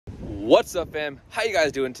What's up, fam? How you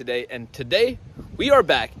guys doing today? And today we are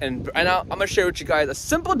back, and right now I'm gonna share with you guys a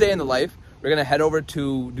simple day in the life. We're gonna head over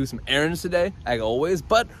to do some errands today, like always,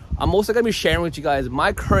 but I'm also gonna be sharing with you guys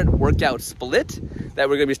my current workout split that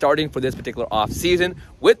we're gonna be starting for this particular off season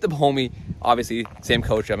with the homie, obviously same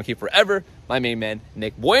coach I'm gonna keep forever, my main man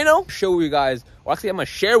Nick Bueno. Show you guys, or actually I'm gonna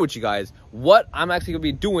share with you guys what I'm actually gonna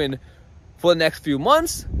be doing for the next few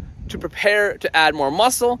months to prepare to add more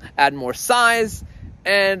muscle, add more size,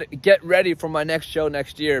 and get ready for my next show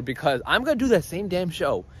next year, because I'm gonna do that same damn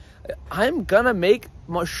show. I'm gonna make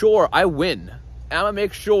sure I win, and I'm gonna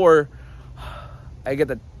make sure I get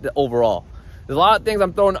the overall. There's a lot of things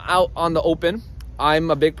I'm throwing out on the open. I'm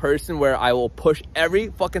a big person where I will push every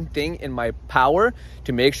fucking thing in my power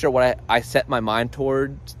to make sure what I set my mind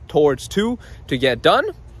towards to get done.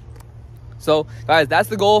 So guys, that's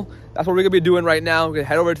the goal. That's what we're gonna be doing right now. We're gonna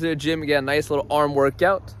head over to the gym and get a nice little arm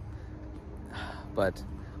workout. But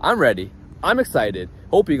I'm ready. I'm excited.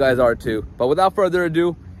 Hope you guys are too. But without further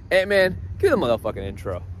ado, Ant-Man, give the motherfucking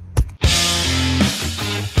intro.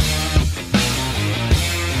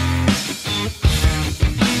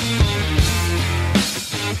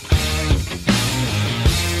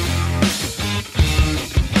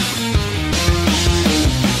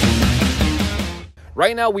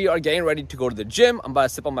 Right now, we are getting ready to go to the gym. I'm about to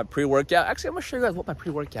sip on my pre-workout. Actually, I'm gonna show you guys what my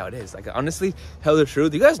pre-workout is. Like, honestly, tell the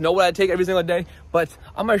truth. You guys know what I take every single day, but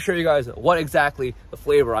I'm gonna show you guys what exactly the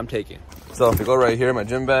flavor I'm taking. So if you go right here, my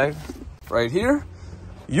gym bag, right here,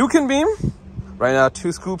 you can beam. Right now,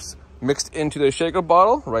 2 scoops mixed into the shaker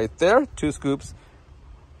bottle, right there, 2 scoops.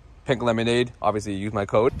 Pink lemonade, obviously use my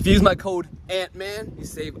code. If you use my code ANTMAN, you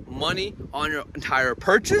save money on your entire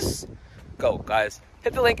purchase. Go, guys.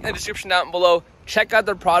 Hit the link in the description down below. Check out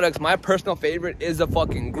their products. My personal favorite is the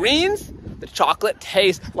fucking greens. The chocolate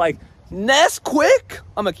tastes like Nesquik.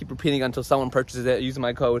 I'm gonna keep repeating until someone purchases it using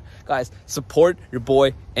my code. Guys, support your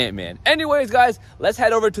boy Ant-Man. Anyways, guys, let's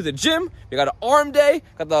head over to the gym. We got an arm day.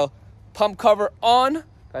 Got the pump cover on.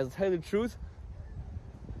 Guys, I'll tell you the truth.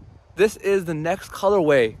 This is the next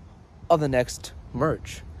colorway of the next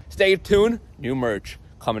merch. Stay tuned. New merch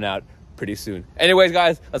coming out pretty soon. Anyways,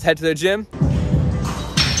 guys, let's head to the gym.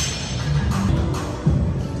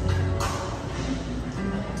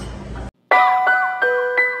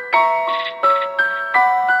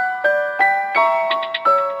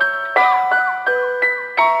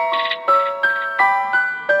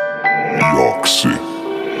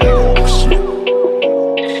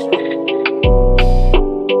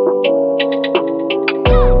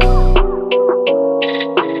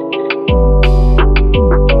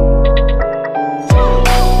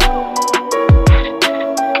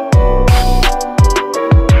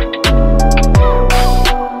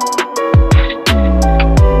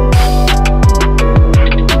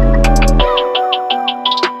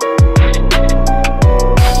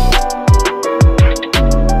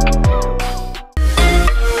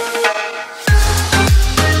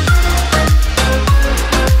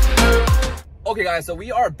 Okay guys, so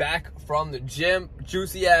we are back from the gym.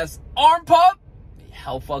 Juicy ass arm pump.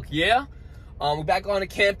 Hell fuck yeah. We're back on the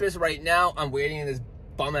campus right now. I'm waiting in this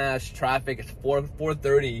bum ass traffic. It's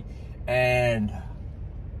 4:30 and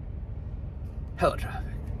hella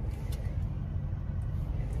traffic.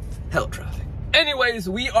 Hella traffic. Anyways,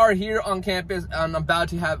 we are here on campus and I'm about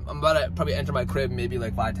to probably enter my crib maybe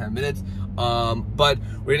like 5-10 minutes. But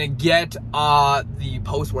we're gonna get the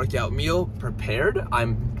post-workout meal prepared.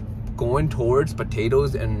 I'm going towards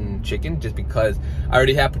potatoes and chicken just because I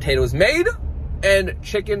already have potatoes made, and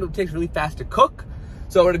chicken takes really fast to cook.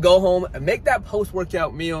 So we're gonna go home and make that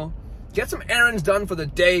post-workout meal, get some errands done for the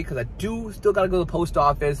day, because I still gotta go to the post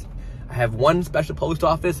office. I have one special post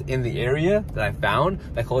office in the area that I found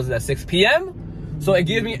that closes at 6 p.m. So it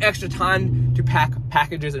gives me extra time to pack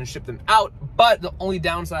packages and ship them out. But the only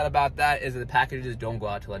downside about that is that the packages don't go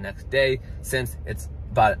out till the next day, since it's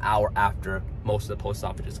about an hour after most of the post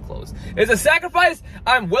office is closed. It's a sacrifice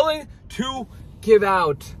I'm willing to give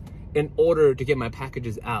out in order to get my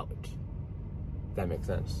packages out. If that makes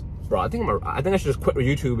sense. Bro, I think I should just quit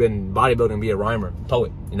YouTube and bodybuilding and be a rhymer,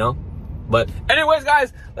 poet, you know? But anyways,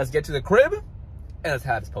 guys, let's get to the crib and let's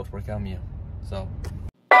have this post-workout meal. So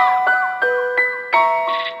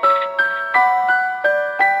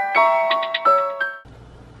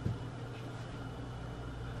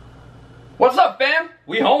what's up, fam?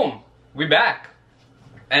 We home. We back.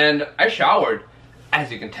 And I showered,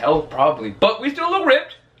 as you can tell, probably. But we still look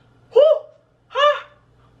ripped. Whoo! Ha!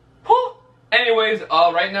 Whoo! Anyways,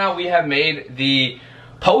 right now we have made the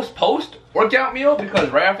post workout meal, because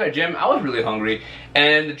right after the gym I was really hungry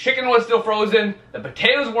and the chicken was still frozen, the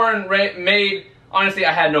potatoes weren't made, honestly,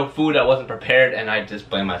 I had no food, I wasn't prepared, and I just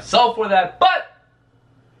blame myself for that. But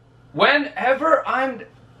whenever I'm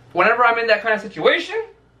in that kind of situation,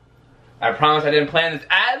 I promise I didn't plan this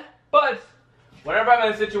ad, but whenever I'm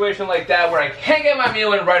in a situation like that where I can't get my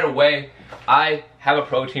meal in right away, I have a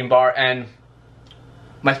protein bar. And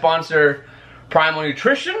my sponsor, Primal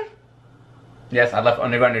Nutrition, yes, I left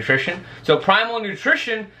Underground Nutrition. So Primal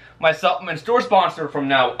Nutrition, my supplement store sponsor from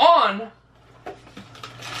now on,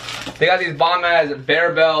 they got these bomb-ass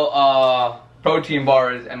Barbell protein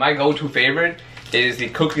bars, and my go-to favorite is the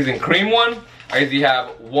cookies and cream one. I usually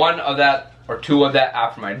have one of that or two of that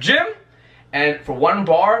after my gym. And for one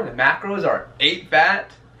bar, the macros are 8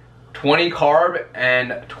 fat, 20 carb,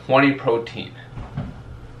 and 20 protein.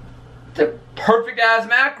 It's a perfect ass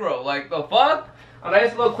macro. Like, the fuck? A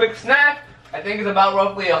nice little quick snack. I think it's about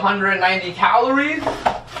roughly 190 calories.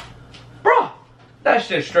 Bruh, that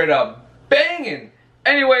shit's straight up banging.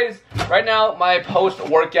 Anyways, right now my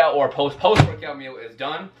post-workout or post-workout meal is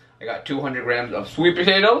done. I got 200 grams of sweet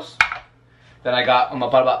potatoes. Then I'm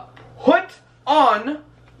about to put on,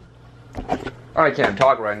 I can't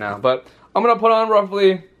talk right now, but I'm gonna put on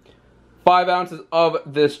roughly 5 ounces of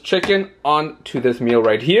this chicken onto this meal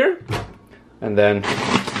right here. And then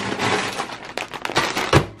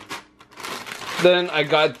I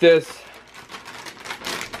got this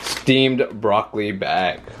steamed broccoli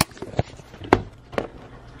bag.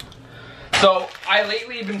 So I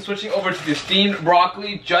lately been switching over to the steamed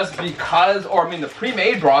broccoli just because, or I mean the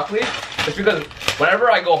pre-made broccoli, just because whenever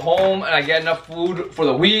I go home and I get enough food for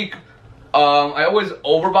the week, I always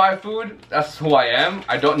overbuy food. That's who I am.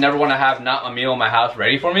 I never want to have not a meal in my house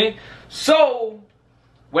ready for me. So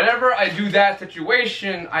whenever I do that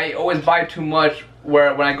situation, I always buy too much,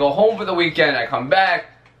 where when I go home for the weekend, I come back,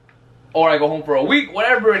 or I go home for a week,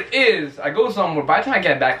 whatever it is, I go somewhere, by the time I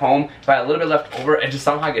get back home, if I have a little bit left over, it just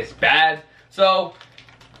somehow gets bad. So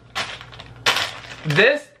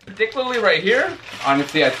this particularly right here,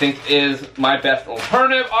 honestly, I think is my best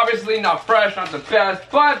alternative. Obviously not fresh, not the best,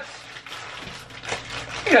 but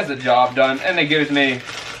it gets the job done, and it gives me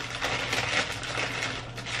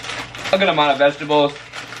a good amount of vegetables.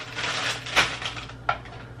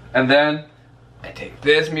 And then I take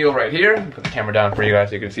this meal right here, put the camera down for you guys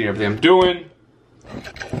so you can see everything I'm doing.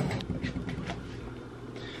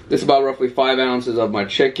 This is about roughly 5 ounces of my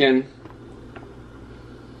chicken.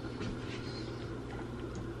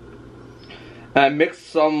 And I mixed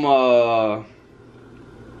some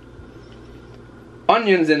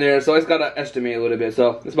onions in there, so I just gotta estimate a little bit.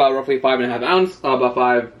 So it's about roughly 5.5 ounces, about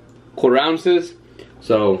 5/4 ounces.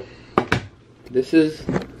 So this is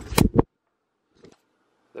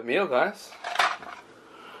the meal, guys.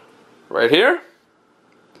 Right here,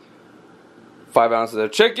 5 ounces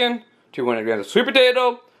of chicken, 200 grams of sweet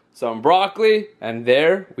potato, some broccoli, and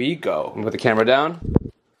there we go. I'm gonna put the camera down.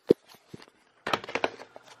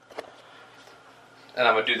 And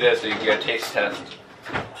I'm gonna do this so you can get a taste test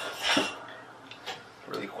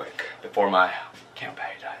really quick before my camera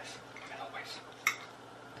battery dies. And always.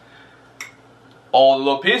 All the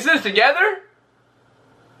little pieces together.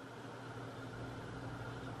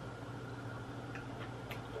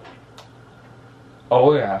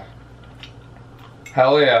 Oh yeah.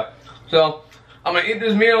 Hell yeah. So, I'm gonna eat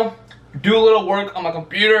this meal, do a little work on my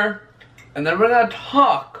computer, and then we're gonna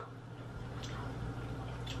talk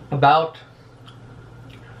about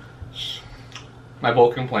my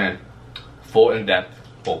bulking plan. Full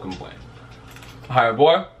in-depth bulking plan. Alright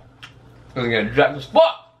boy, I'm gonna get jacked as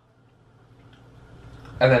fuck.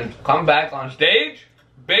 And then come back on stage,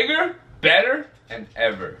 bigger, better, and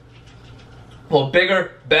ever. Well,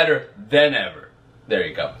 bigger, better than ever. There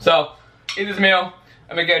you go. So, eat this meal.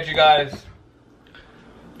 I'm gonna get you guys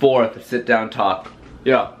for the sit down talk.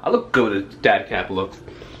 Yeah, I look good with this dad cap look.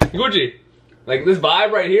 Gucci, like this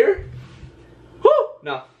vibe right here. Whoo!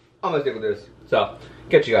 No, I'm gonna stick with this. So,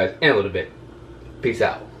 catch you guys in a little bit. Peace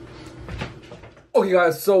out. Okay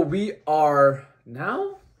guys, so we are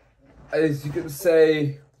now, as you can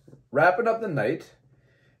say, wrapping up the night.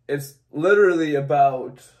 It's literally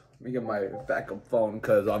about, let me get my backup phone,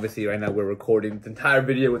 because obviously right now we're recording the entire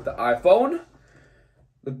video with the iPhone.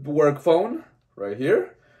 The work phone, right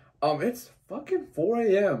here. It's fucking 4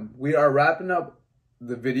 a.m. We are wrapping up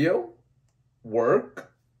the video,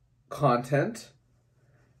 work, content.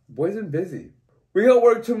 Boys and busy. We got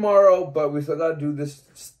work tomorrow, but we still gotta do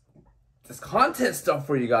this content stuff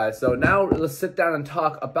for you guys. So now let's sit down and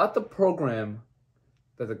talk about the program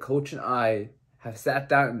that the coach and I have sat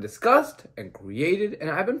down and discussed and created.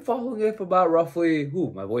 And I've been following it for about roughly,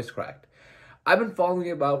 my voice cracked. I've been following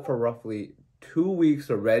it about for roughly 2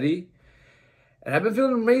 weeks already. And I've been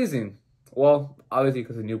feeling amazing. well, obviously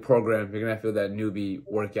because of new program, you're going to feel that newbie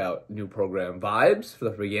workout, new program vibes for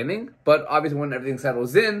the beginning. But obviously when everything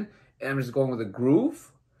settles in and I'm just going with a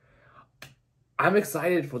groove, I'm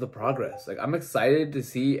excited for the progress. Like, I'm excited to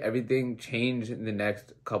see everything change in the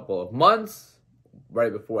next couple of months,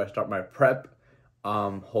 right before I start my prep.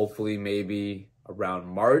 Hopefully maybe around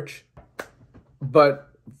March. But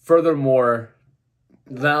furthermore,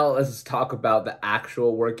 now let's just talk about the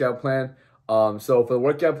actual workout plan. So for the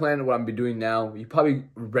workout plan, what I'm be doing now, you probably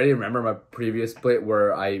already remember my previous split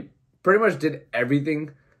where I pretty much did everything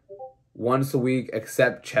once a week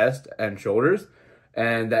except chest and shoulders.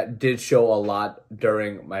 And that did show a lot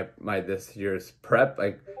during my this year's prep.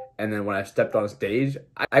 Like, and then when I stepped on stage,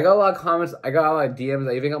 I got a lot of comments, I got a lot of DMs,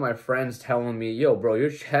 I even got my friends telling me, yo, bro, your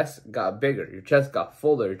chest got bigger, your chest got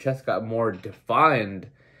fuller, your chest got more defined.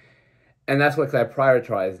 And that's what, 'cause I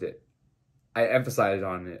prioritized it. I emphasized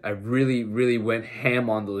on it. I really, really went ham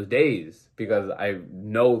on those days because I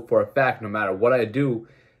know for a fact, no matter what I do,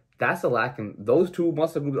 that's the lacking. Those two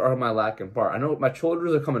muscle groups are my lacking part. I know my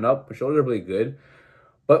shoulders are coming up. My shoulders are really good.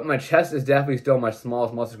 But my chest is definitely still my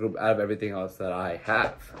smallest muscle group out of everything else that I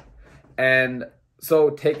have. And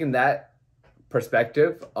so taking that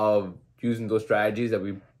perspective of using those strategies that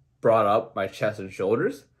we brought up, my chest and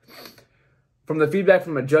shoulders, from the feedback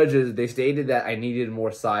from the judges, they stated that I needed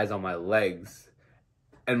more size on my legs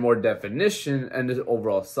and more definition and just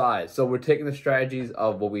overall size. So we're taking the strategies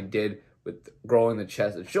of what we did with growing the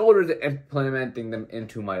chest and shoulders and implementing them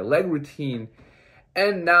into my leg routine.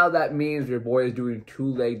 And now that means your boy is doing 2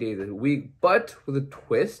 leg days a week, but with a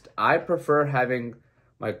twist. I prefer having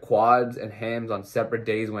my quads and hams on separate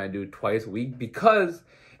days when I do twice a week because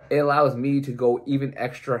it allows me to go even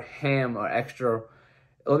extra ham or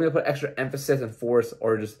let me put extra emphasis and force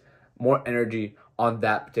or just more energy on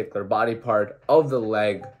that particular body part of the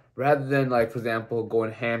leg rather than, like, for example,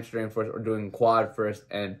 going hamstring first or doing quad first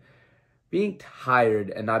and being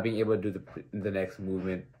tired and not being able to do the next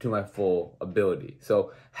movement to my full ability.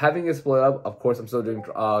 So having it split up, of course, I'm still doing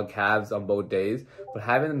calves on both days, but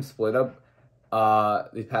having them split up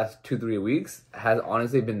these past 2-3 weeks has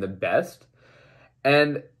honestly been the best.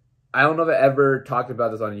 And I don't know if I ever talked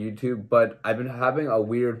about this on YouTube, but I've been having a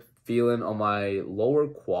weird feeling on my lower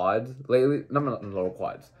quads lately. No, not lower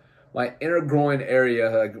quads. My inner groin area,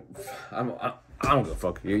 like, I don't give a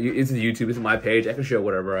fuck. It's YouTube. It's my page. I can show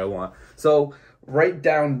whatever I want. So right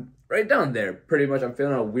down there, pretty much, I'm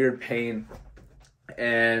feeling a weird pain,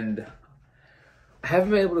 and I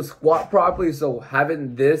haven't been able to squat properly. So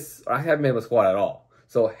having this, I haven't been able to squat at all.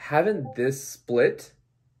 So having this split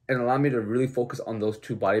and allow me to really focus on those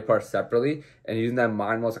two body parts separately and using that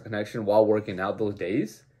mind-muscle connection while working out those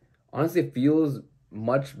days, honestly feels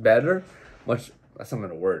much better. That's not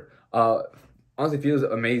even a word. Honestly feels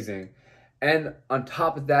amazing. And on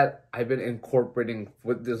top of that, I've been incorporating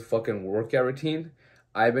with this fucking workout routine.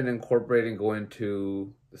 I've been incorporating going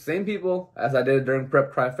to the same people as I did during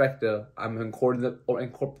prep trifecta. I'm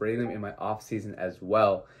incorporating them in my off season as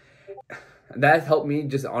well. And that has helped me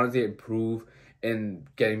just honestly improve in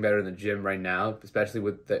getting better in the gym right now, especially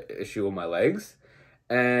with the issue of my legs.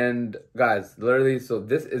 And guys, literally, so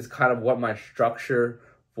this is kind of what my structure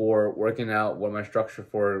for working out, what my structure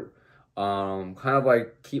for kind of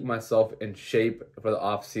like keep myself in shape for the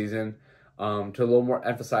off season. To a little more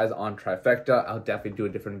emphasize on trifecta, I'll definitely do a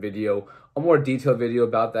different video, a more detailed video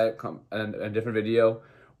about that, and a different video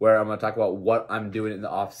where I'm gonna talk about what I'm doing in the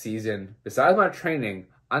off season besides my training.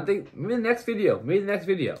 I think maybe the next video,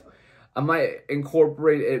 I might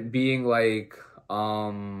incorporate it being like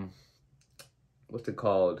what's it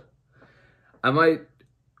called? I might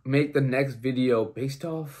make the next video based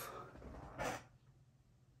off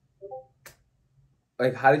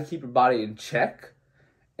like how to keep your body in check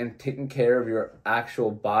and taking care of your actual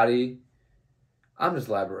body. I'm just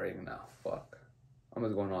elaborating now. Fuck. I'm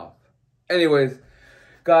just going off. Anyways,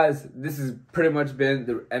 guys, this has pretty much been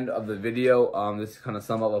the end of the video. This is kind of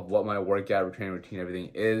sum up of what my workout, training routine, everything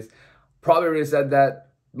is. Probably already said that.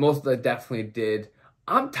 Most of it definitely did.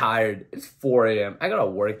 I'm tired. It's 4 a.m. I gotta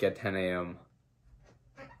work at 10 a.m.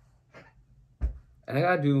 And I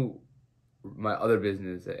gotta do my other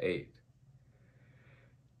business at 8.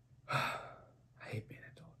 I hate being an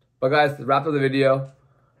adult. But guys, to wrap up the video,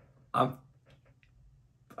 I'm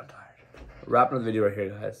tired. Wrapping up the video right here,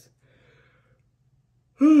 guys.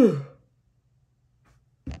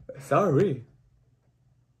 Sorry.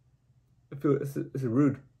 I feel it's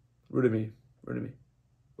rude of me.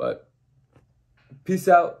 But peace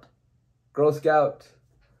out, Girl Scout.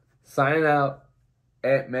 Signing out.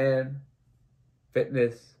 ANTMANFITNESS.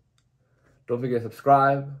 Don't forget to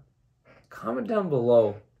subscribe. Comment down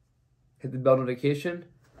below. Hit the bell notification.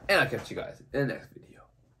 And I'll catch you guys in the next video.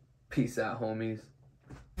 Peace out, homies.